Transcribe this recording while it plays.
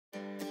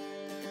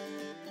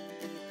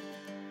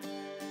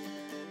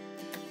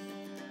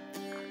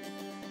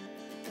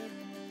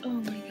Oh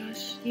my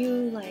gosh,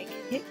 you like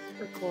hit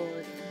record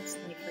and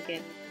instantly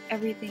forget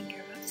everything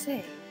you're about to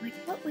say. Like,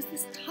 what was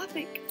this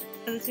topic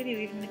of this video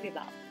even gonna be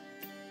about?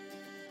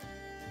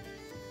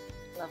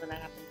 Love when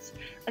that happens.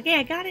 Okay,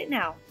 I got it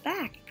now.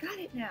 Back, got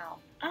it now.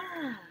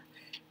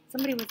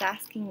 Somebody was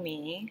asking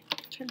me. I'm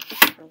trying to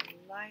fix the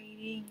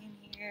lighting in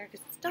here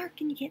because it's dark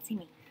and you can't see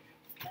me.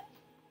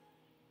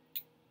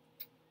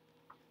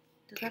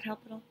 Does that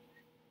help at all?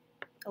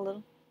 A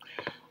little?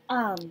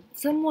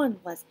 Someone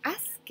was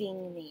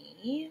asking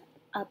me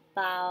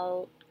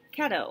about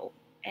keto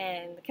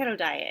and the keto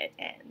diet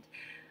and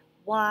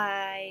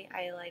why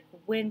I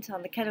went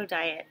on the keto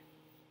diet.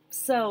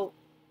 So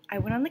I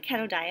went on the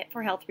keto diet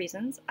for health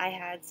reasons. I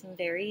had some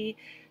very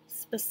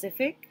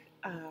specific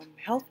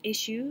health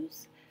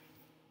issues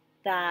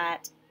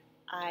that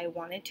I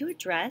wanted to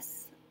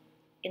address.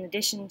 In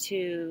addition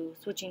to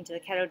switching to the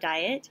keto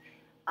diet,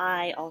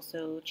 I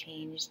also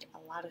changed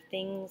a lot of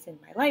things in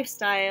my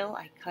lifestyle.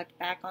 I cut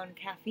back on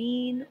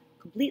caffeine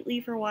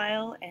completely for a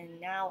while, and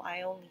now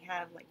I only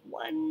have like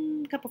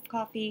 1 cup of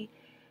coffee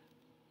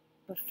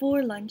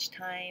before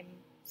lunchtime,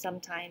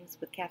 sometimes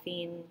with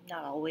caffeine,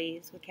 not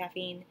always with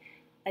caffeine,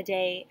 a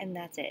day, and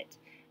that's it.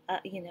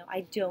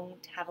 I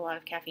don't have a lot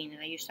of caffeine,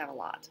 and I used to have a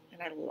lot,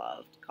 and I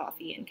loved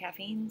coffee and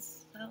caffeine,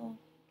 so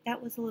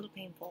that was a little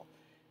painful.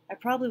 I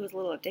probably was a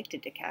little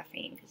addicted to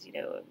caffeine because,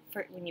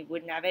 when you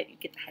wouldn't have it, you'd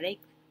get the headache.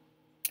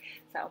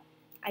 So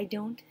I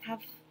don't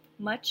have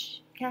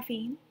much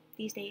caffeine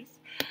these days.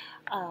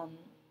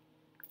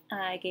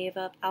 I gave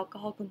up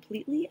alcohol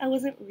completely. I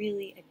wasn't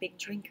really a big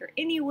drinker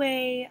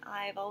anyway.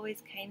 I've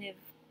always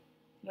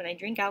when I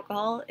drink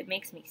alcohol, it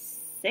makes me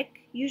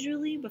sick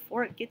usually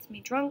before it gets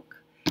me drunk.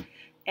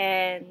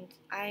 And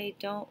I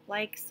don't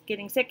like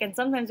getting sick. And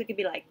sometimes it could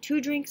be like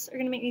 2 drinks are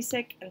going to make me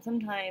sick. And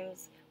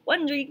sometimes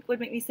 1 drink would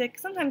make me sick.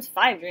 Sometimes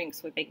 5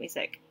 drinks would make me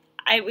sick.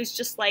 I was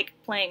just like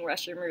playing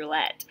Russian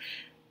roulette.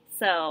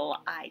 So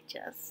I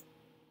just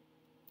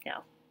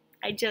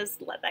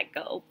let that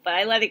go. But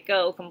I let it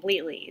go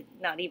completely.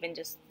 Not even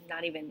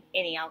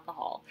any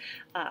alcohol.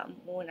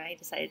 When I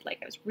decided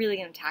I was really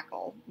going to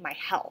tackle my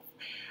health.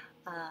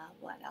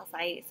 What else?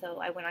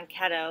 So I went on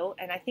keto,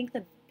 and I think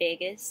the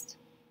biggest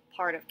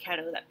part of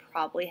keto that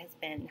probably has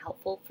been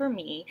helpful for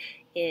me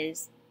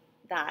is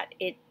that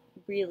it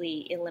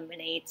really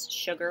eliminates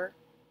sugar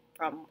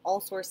from all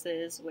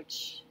sources,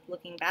 which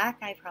looking back,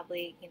 I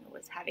probably,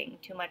 was having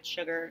too much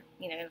sugar,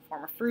 in the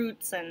form of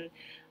fruits and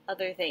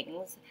other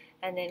things.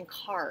 And then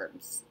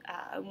carbs.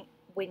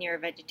 When you're a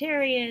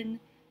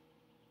vegetarian,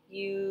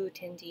 you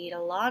tend to eat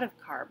a lot of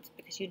carbs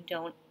because you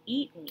don't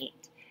eat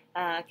meat.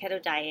 Keto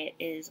diet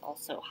is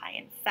also high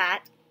in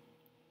fat,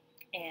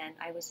 and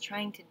I was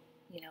trying to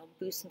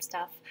boost some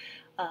stuff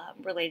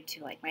related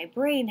to my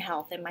brain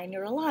health and my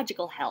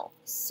neurological health.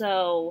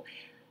 So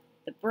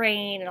the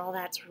brain and all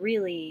that's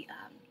really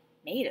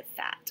made of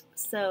fat.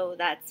 So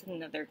that's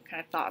another kind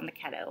of thought on the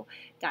keto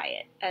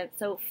diet. And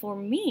so for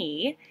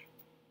me,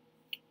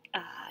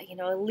 a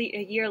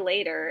year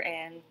later,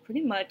 and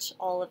pretty much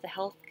all of the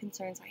health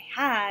concerns I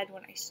had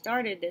when I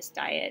started this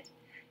diet,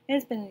 and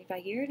it's been about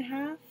a year and a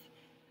half,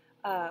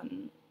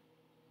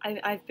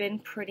 I've been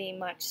pretty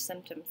much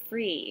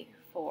symptom-free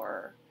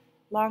for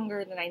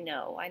longer than I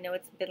know. I know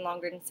it's been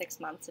longer than 6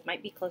 months. It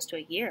might be close to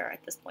a year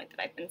at this point that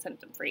I've been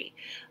symptom-free.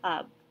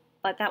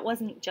 But that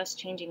wasn't just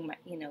changing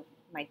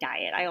my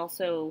diet. I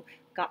also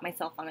got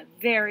myself on a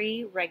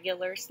very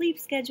regular sleep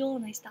schedule,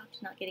 and I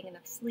stopped not getting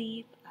enough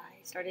sleep. I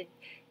started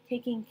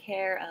taking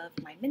care of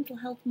my mental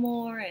health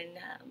more, and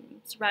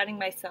surrounding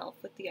myself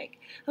with a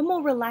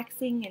more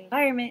relaxing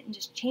environment, and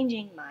just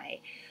changing my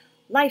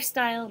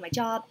lifestyle, my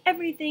job,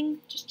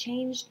 everything. Just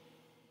changed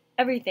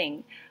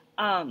everything.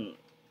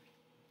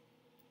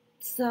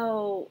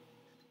 So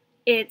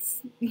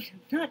it's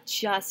not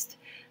just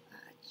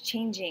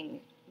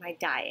changing my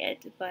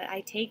diet, but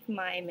I take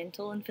my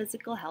mental and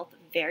physical health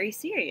very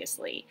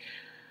seriously.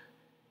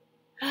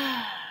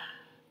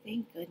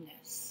 Thank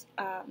goodness.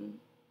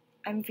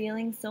 I'm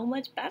feeling so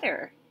much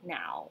better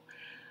now.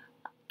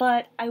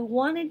 But I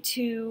wanted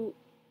to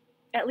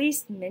at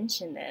least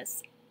mention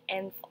this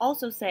and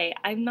also say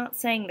I'm not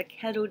saying the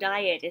keto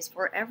diet is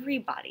for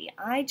everybody.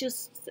 I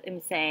just am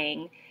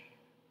saying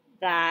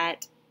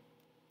that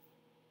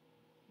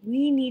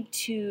we need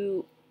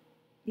to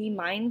be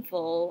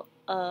mindful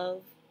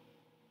of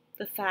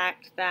the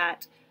fact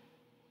that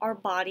our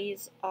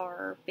bodies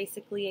are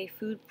basically a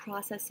food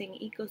processing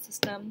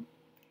ecosystem,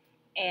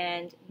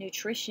 and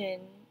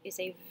nutrition is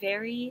a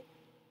very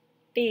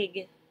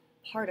big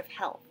part of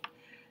health.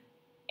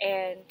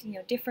 And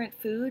different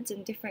foods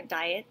and different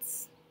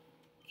diets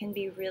can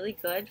be really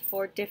good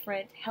for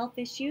different health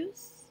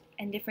issues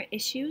and different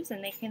issues,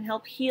 and they can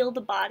help heal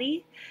the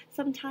body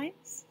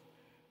sometimes.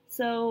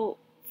 So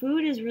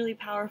food is really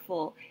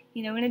powerful.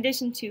 In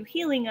addition to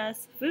healing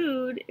us,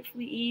 food, if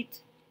we eat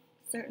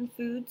certain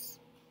foods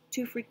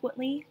too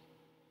frequently,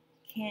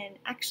 can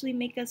actually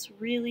make us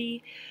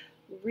really,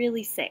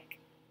 really sick.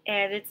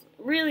 And it's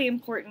really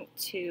important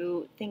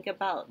to think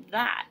about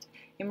that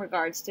in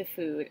regards to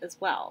food as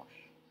well.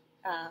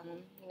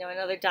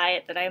 Another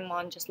diet that I'm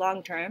on just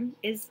long term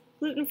is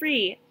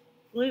gluten-free.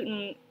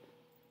 Gluten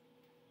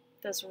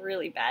does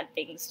really bad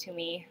things to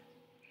me.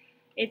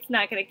 It's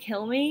not going to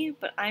kill me,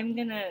 but I'm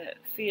going to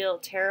feel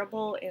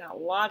terrible in a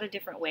lot of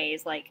different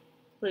ways. Like,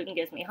 gluten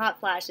gives me hot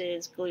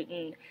flashes,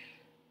 gluten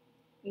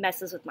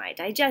messes with my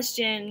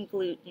digestion,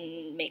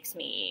 gluten makes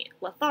me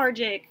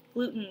lethargic,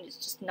 gluten is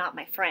just not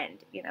my friend,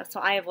 so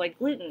I avoid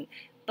gluten.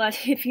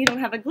 But if you don't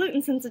have a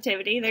gluten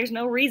sensitivity, there's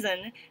no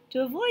reason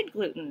to avoid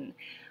gluten.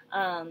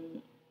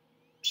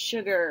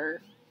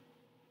 Sugar,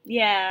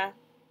 yeah,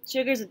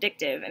 sugar's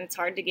addictive and it's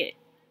hard to get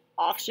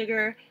off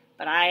sugar,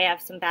 but I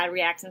have some bad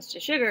reactions to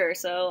sugar,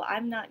 so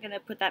I'm not going to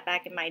put that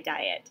back in my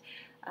diet.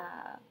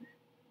 Uh,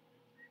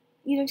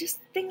 just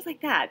things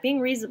like that, being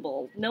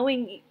reasonable,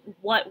 knowing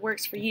what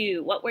works for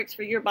you, what works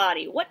for your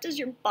body, what does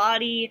your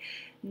body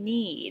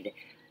need.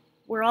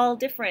 We're all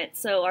different,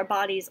 so our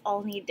bodies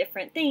all need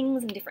different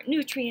things and different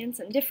nutrients,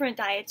 and different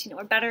diets,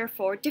 are better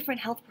for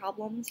different health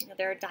problems.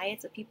 There are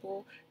diets that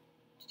people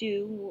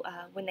do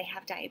when they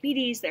have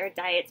diabetes. There are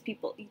diets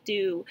people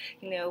do,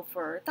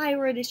 for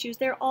thyroid issues.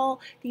 There are all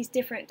these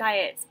different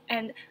diets,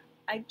 and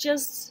I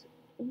just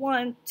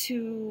want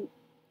to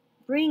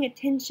bring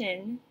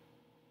attention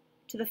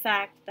to the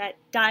fact that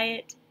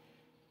diet,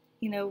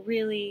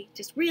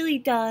 really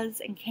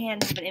does and can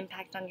have an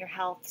impact on your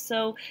health.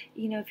 So,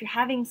 if you're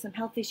having some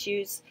health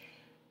issues,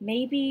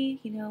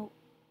 maybe,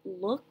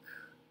 look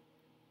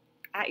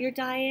at your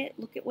diet,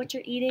 look at what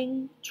you're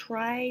eating,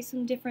 try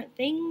some different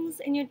things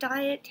in your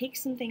diet, take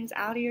some things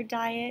out of your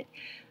diet,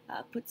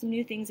 put some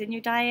new things in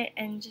your diet,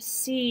 and just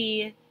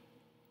see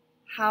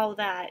how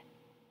that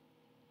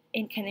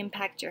can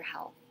impact your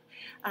health.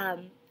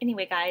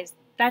 Anyway, guys,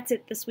 that's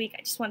it this week.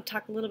 I just want to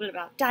talk a little bit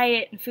about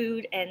diet and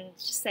food, and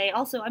just say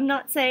also, I'm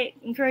not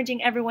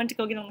encouraging everyone to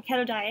go get on the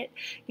keto diet.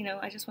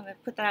 I just want to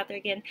put that out there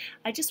again.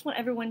 I just want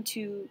everyone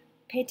to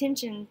pay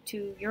attention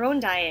to your own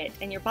diet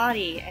and your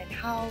body and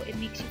how it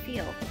makes you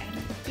feel,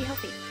 and be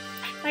healthy.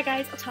 Bye,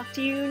 guys. I'll talk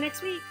to you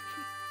next week.